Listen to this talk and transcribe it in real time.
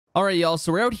All right, y'all,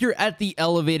 so we're out here at the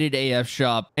Elevated AF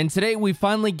shop, and today we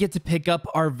finally get to pick up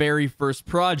our very first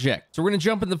project. So we're gonna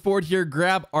jump in the Ford here,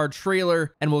 grab our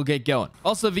trailer, and we'll get going.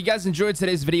 Also, if you guys enjoyed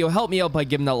today's video, help me out by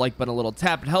giving that like button a little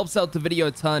tap. It helps out the video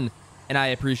a ton, and I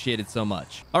appreciate it so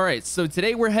much. All right, so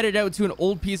today we're headed out to an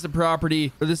old piece of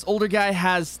property where this older guy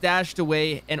has stashed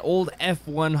away an old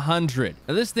F100.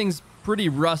 Now, this thing's pretty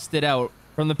rusted out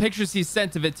from the pictures he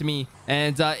sent of it to me,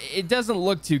 and it doesn't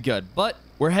look too good, but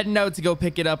we're heading out to go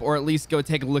pick it up, or at least go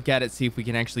take a look at it, see if we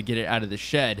can actually get it out of the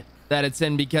shed that it's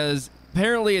in, because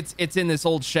apparently it's in this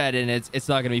old shed, and it's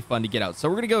not gonna be fun to get out. So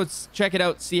we're gonna go check it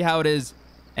out, see how it is,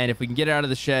 and if we can get it out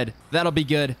of the shed, that'll be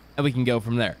good, and we can go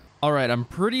from there. All right, I'm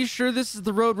pretty sure this is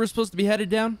the road we're supposed to be headed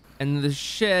down, and the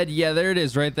shed, yeah, there it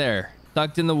is right there,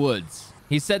 tucked in the woods.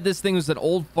 He said this thing was an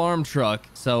old farm truck,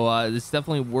 so it's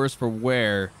definitely worse for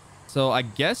wear. So I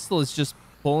guess let's just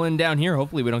pull in down here.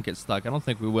 Hopefully we don't get stuck. I don't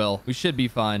think we will. We should be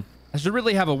fine. I should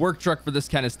really have a work truck for this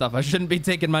kind of stuff. I shouldn't be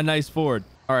taking my nice Ford.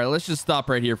 All right, let's just stop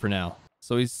right here for now.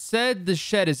 So he said the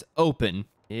shed is open.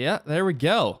 Yeah, there we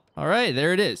go. All right,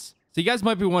 there it is. So you guys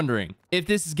might be wondering if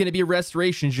this is going to be a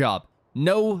restoration job.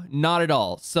 No, not at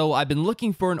all. So I've been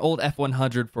looking for an old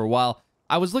F100 for a while.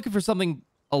 I was looking for something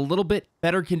a little bit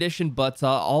better condition, but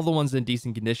all the ones in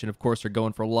decent condition, of course, are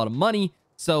going for a lot of money.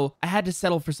 So I had to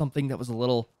settle for something that was a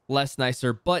little less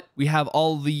nicer, but we have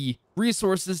all the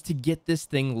resources to get this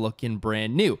thing looking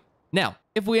brand new. Now,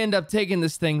 if we end up taking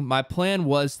this thing, my plan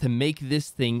was to make this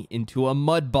thing into a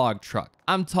mud bog truck.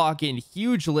 I'm talking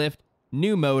huge lift,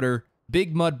 new motor,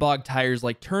 big mud bog tires,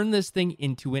 like turn this thing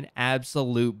into an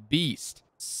absolute beast.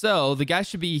 So the guy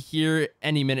should be here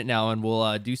any minute now, and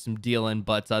we'll do some dealing,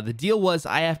 but the deal was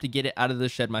I have to get it out of the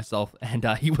shed myself, and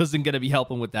he wasn't going to be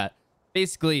helping with that.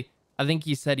 Basically, I think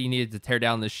he said he needed to tear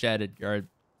down the shed or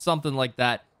something like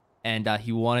that, and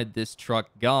he wanted this truck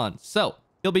gone. So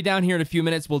he'll be down here in a few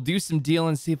minutes. We'll do some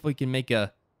dealing, see if we can make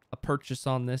a purchase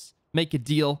on this, make a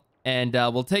deal, and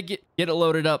we'll take it, get it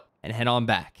loaded up, and head on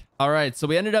back. All right, so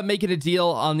we ended up making a deal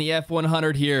on the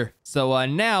F100 here. So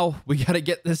now we got to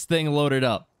get this thing loaded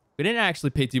up. We didn't actually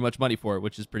pay too much money for it,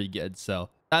 which is pretty good. So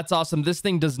that's awesome. This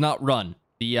thing does not run.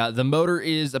 The motor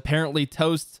is apparently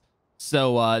toast.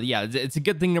 So, yeah, it's a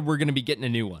good thing that we're going to be getting a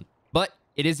new one. But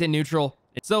it is in neutral,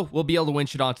 so we'll be able to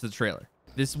winch it onto the trailer.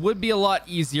 This would be a lot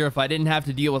easier if I didn't have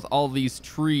to deal with all these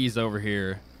trees over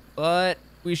here. But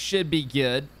we should be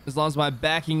good, as long as my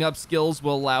backing up skills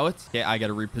will allow it. Okay, I got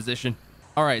to reposition.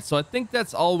 All right, so I think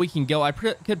that's all we can go. I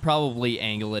could probably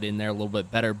angle it in there a little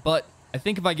bit better, but I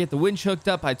think if I get the winch hooked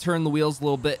up, I turn the wheels a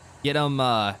little bit, get them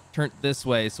turned this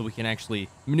way so we can actually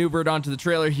maneuver it onto the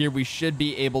trailer here, we should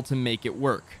be able to make it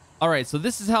work. All right, so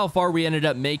this is how far we ended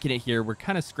up making it here. We're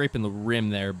kind of scraping the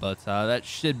rim there, but that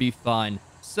should be fine.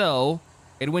 So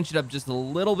I'd winch it up just a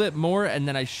little bit more, and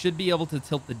then I should be able to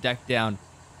tilt the deck down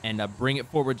and bring it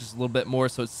forward just a little bit more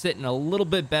so it's sitting a little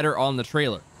bit better on the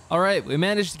trailer. All right, we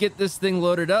managed to get this thing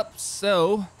loaded up,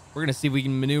 so we're going to see if we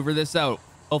can maneuver this out.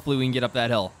 Hopefully we can get up that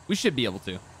hill. We should be able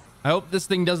to. I hope this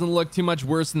thing doesn't look too much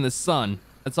worse in the sun.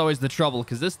 That's always the trouble,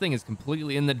 because this thing is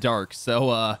completely in the dark.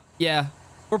 So, yeah,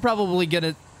 we're probably going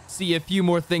to see a few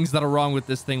more things that are wrong with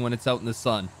this thing when it's out in the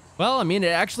sun. Well, I mean,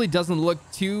 it actually doesn't look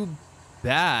too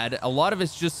bad. A lot of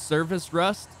it's just surface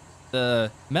rust.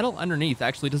 The metal underneath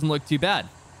actually doesn't look too bad.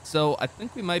 So I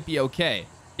think we might be okay.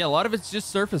 Yeah, a lot of it's just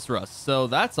surface rust. So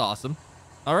that's awesome.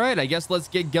 All right, I guess let's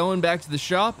get going back to the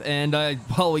shop. And,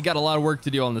 well, we got a lot of work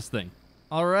to do on this thing.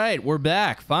 All right, we're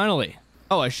back, finally.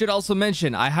 Oh, I should also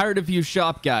mention, I hired a few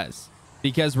shop guys,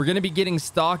 because we're going to be getting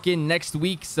stock in next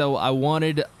week, so I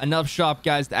wanted enough shop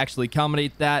guys to actually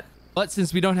accommodate that. But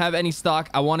since we don't have any stock,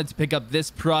 I wanted to pick up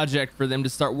this project for them to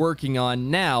start working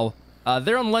on now.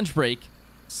 They're on lunch break,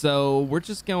 so we're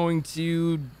just going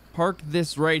to park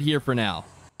this right here for now.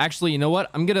 Actually, you know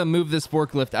what? I'm going to move this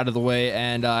forklift out of the way,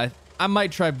 and I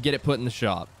might try to get it put in the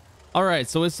shop. All right,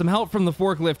 so with some help from the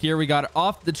forklift here, we got it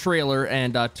off the trailer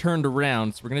and turned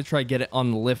around. So we're going to try to get it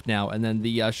on the lift now, and then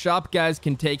the shop guys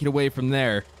can take it away from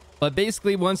there. But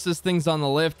basically, once this thing's on the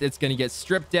lift, it's going to get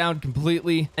stripped down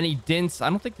completely. Any dents? I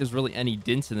don't think there's really any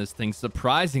dents in this thing,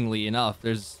 surprisingly enough.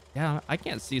 Yeah, I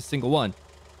can't see a single one.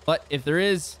 But if there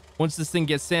is, once this thing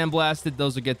gets sandblasted,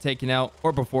 those will get taken out,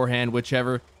 or beforehand,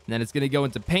 whichever. And then it's going to go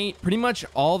into paint. Pretty much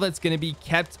all that's going to be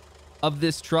kept of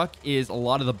this truck is a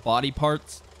lot of the body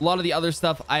parts. A lot of the other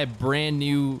stuff, I have brand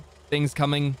new things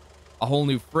coming, a whole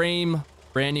new frame,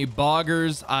 brand new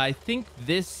boggers. I think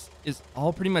this is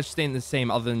all pretty much staying the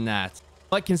same other than that.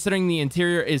 But considering the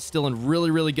interior is still in really,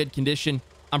 really good condition,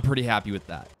 I'm pretty happy with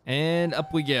that. And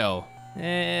up we go.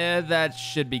 That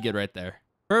should be good right there.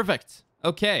 Perfect.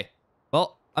 Okay.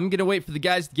 Well, I'm going to wait for the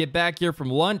guys to get back here from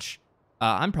lunch.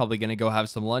 I'm probably going to go have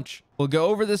some lunch. We'll go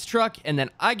over this truck, and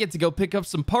then I get to go pick up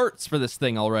some parts for this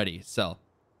thing already. So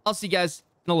I'll see you guys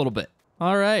in a little bit.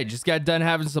 All right, just got done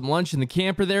having some lunch in the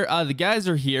camper there. The guys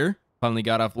are here. Finally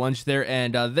got off lunch there,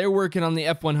 and they're working on the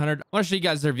F100. I want to show you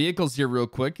guys their vehicles here real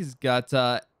quick. He's got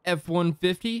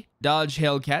F-150 Dodge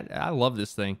Hellcat. I love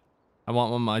this thing. I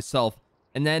want one myself.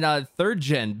 And then third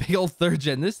gen, big old third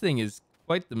gen. This thing is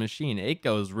quite the machine. It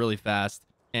goes really fast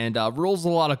and rolls a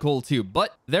lot of coal too.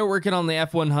 But they're working on the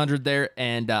F100 there,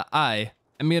 and I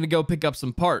am going to go pick up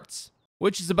some parts,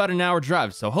 which is about an hour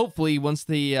drive. So hopefully once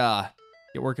they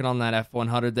get working on that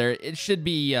F100 there, it should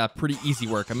be pretty easy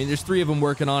work. I mean, there's 3 of them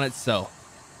working on it, so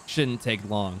shouldn't take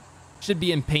long. Should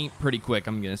be in paint pretty quick,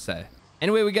 I'm going to say.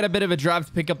 Anyway, we got a bit of a drive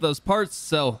to pick up those parts,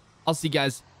 so I'll see you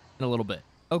guys in a little bit.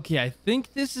 Okay, I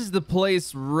think this is the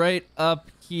place right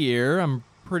up here. I'm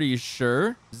pretty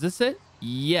sure. Is this it?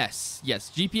 Yes.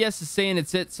 Yes, GPS is saying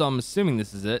it's it, so I'm assuming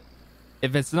this is it.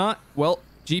 If it's not, well,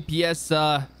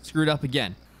 GPS screwed up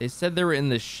again. They said they were in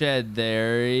the shed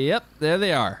there. Yep, there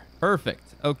they are. Perfect.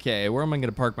 Okay, where am I going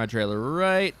to park my trailer?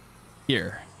 Right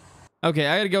here. Okay,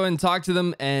 I got to go and talk to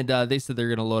them, and they said they're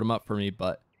going to load them up for me,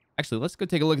 but actually, let's go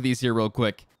take a look at these here real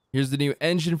quick. Here's the new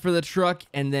engine for the truck,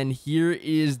 and then here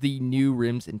is the new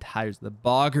rims and tires, the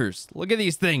boggers. Look at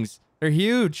these things. They're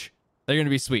huge. They're going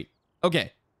to be sweet.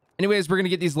 Okay. Anyways, we're going to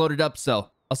get these loaded up, so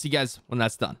I'll see you guys when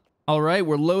that's done. All right,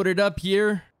 we're loaded up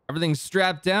here. Everything's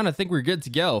strapped down. I think we're good to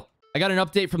go. I got an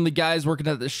update from the guys working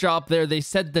at the shop there. They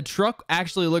said the truck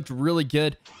actually looked really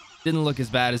good. Didn't look as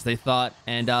bad as they thought,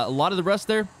 and a lot of the rust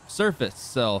there, surface,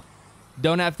 so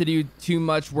don't have to do too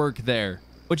much work there,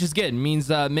 which is good. It means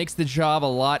makes the job a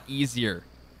lot easier.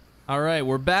 All right,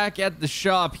 we're back at the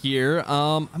shop here.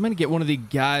 I'm gonna get one of the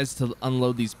guys to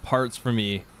unload these parts for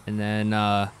me, and then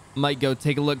might go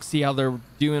take a look, see how they're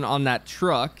doing on that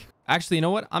truck. Actually, you know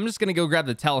what? I'm just gonna go grab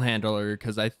the telehandler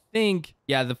because I think,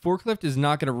 yeah, the forklift is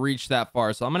not gonna reach that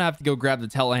far, so I'm gonna have to go grab the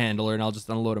telehandler and I'll just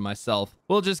unload it myself.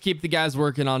 We'll just keep the guys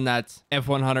working on that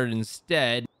F100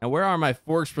 instead. Now, where are my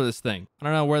forks for this thing? I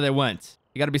don't know where they went.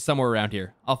 You gotta be somewhere around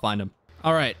here. I'll find them.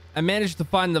 All right, I managed to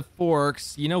find the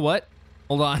forks. You know what?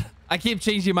 Hold on. I keep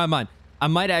changing my mind. I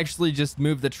might actually just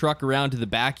move the truck around to the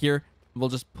back here. We'll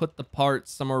just put the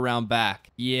parts somewhere around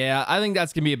back. Yeah, I think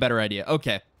that's gonna be a better idea.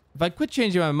 Okay. If I quit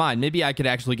changing my mind, maybe I could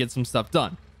actually get some stuff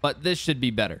done. But this should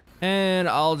be better. And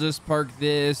I'll just park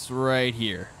this right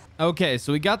here. Okay,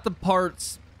 so we got the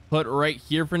parts put right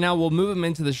here for now. We'll move them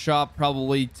into the shop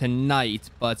probably tonight.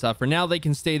 But for now, they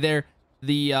can stay there.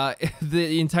 The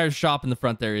entire shop in the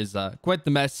front there is quite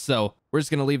the mess. So we're just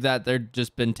going to leave that. They've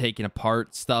just been taking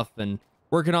apart stuff and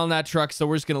working on that truck. So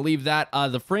we're just going to leave that.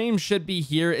 The frame should be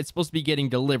here. It's supposed to be getting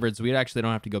delivered, so we actually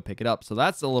don't have to go pick it up. So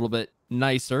that's a little bit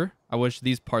nicer. I wish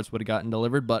these parts would have gotten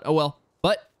delivered, but oh well.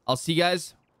 But I'll see you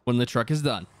guys when the truck is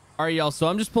done. All right, y'all. So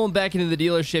I'm just pulling back into the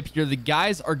dealership here. The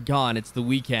guys are gone. It's the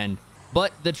weekend,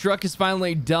 but the truck is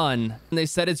finally done, and they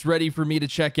said it's ready for me to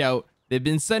check out. They've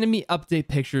been sending me update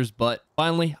pictures, but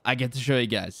finally I get to show you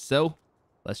guys. So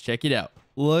let's check it out.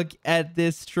 Look at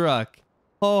this truck.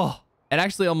 Oh, it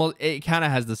actually it kind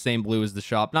of has the same blue as the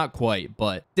shop. Not quite,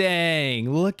 but dang,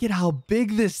 look at how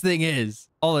big this thing is.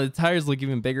 Oh, the tires look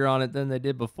even bigger on it than they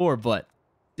did before, but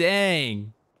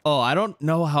dang. Oh, I don't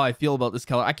know how I feel about this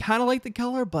color. I kind of like the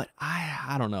color, but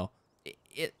I don't know.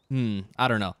 I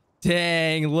don't know.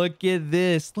 Dang, look at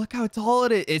this. Look how tall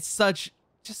it is. It's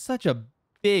just such a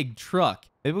big truck.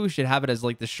 Maybe we should have it as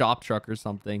like the shop truck or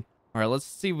something. All right, let's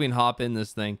see if we can hop in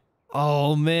this thing.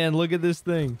 Oh man, look at this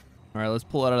thing. All right, let's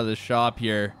pull it out of the shop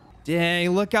here. Dang,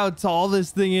 look how tall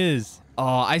this thing is. Oh,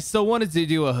 I so wanted to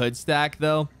do a hood stack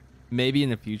though. Maybe in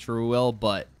the future we will,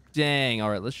 but dang. All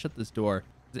right, let's shut this door.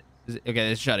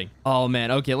 Okay, it's shutting. Oh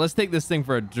man, okay, let's take this thing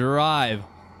for a drive.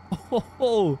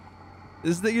 Oh,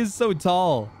 this thing is so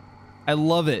tall. I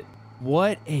love it.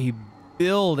 What a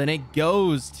build, and it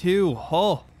goes too.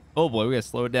 Oh boy, we gotta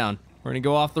slow it down. We're gonna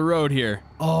go off the road here.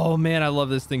 Oh man, I love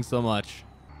this thing so much.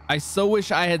 I so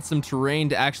wish I had some terrain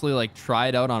to actually like try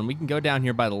it out on. We can go down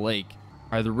here by the lake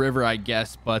or the river, I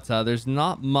guess, but there's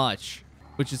not much,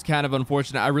 which is kind of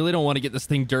unfortunate. I really don't want to get this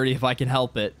thing dirty if I can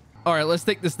help it. All right, let's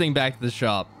take this thing back to the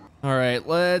shop. All right,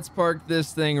 let's park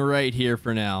this thing right here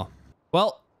for now.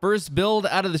 Well, first build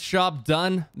out of the shop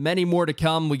done. Many more to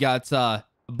come. We got a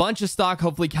bunch of stock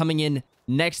hopefully coming in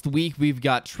next week. We've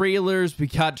got trailers, we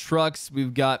got trucks,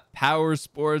 we've got power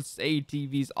sports,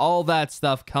 ATVs, all that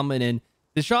stuff coming in.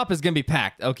 The shop is going to be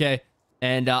packed, okay?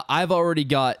 And I've already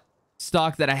got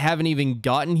stock that I haven't even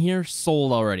gotten here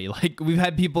sold already. Like, we've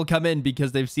had people come in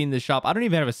because they've seen the shop. I don't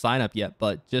even have a sign up yet,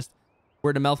 but just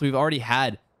word of mouth, we've already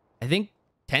had, I think,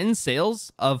 10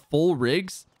 sales of full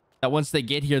rigs that once they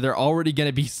get here, they're already going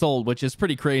to be sold, which is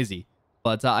pretty crazy.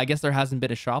 But I guess there hasn't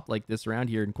been a shop like this around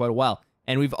here in quite a while.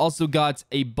 And we've also got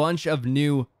a bunch of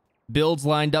new builds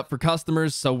lined up for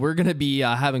customers, so we're going to be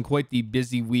having quite the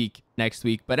busy week next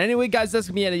week. But anyway, guys, that's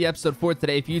going to be the end of the episode for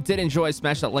today. If you did enjoy,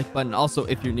 smash that like button. Also,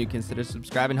 if you're new, consider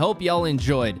subscribing. Hope y'all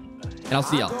enjoyed, and I'll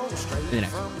see y'all in the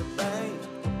next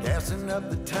one. Gassing up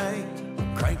the tank,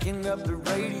 cranking up the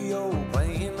radio,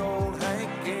 playing old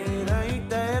Hank, it ain't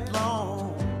that long.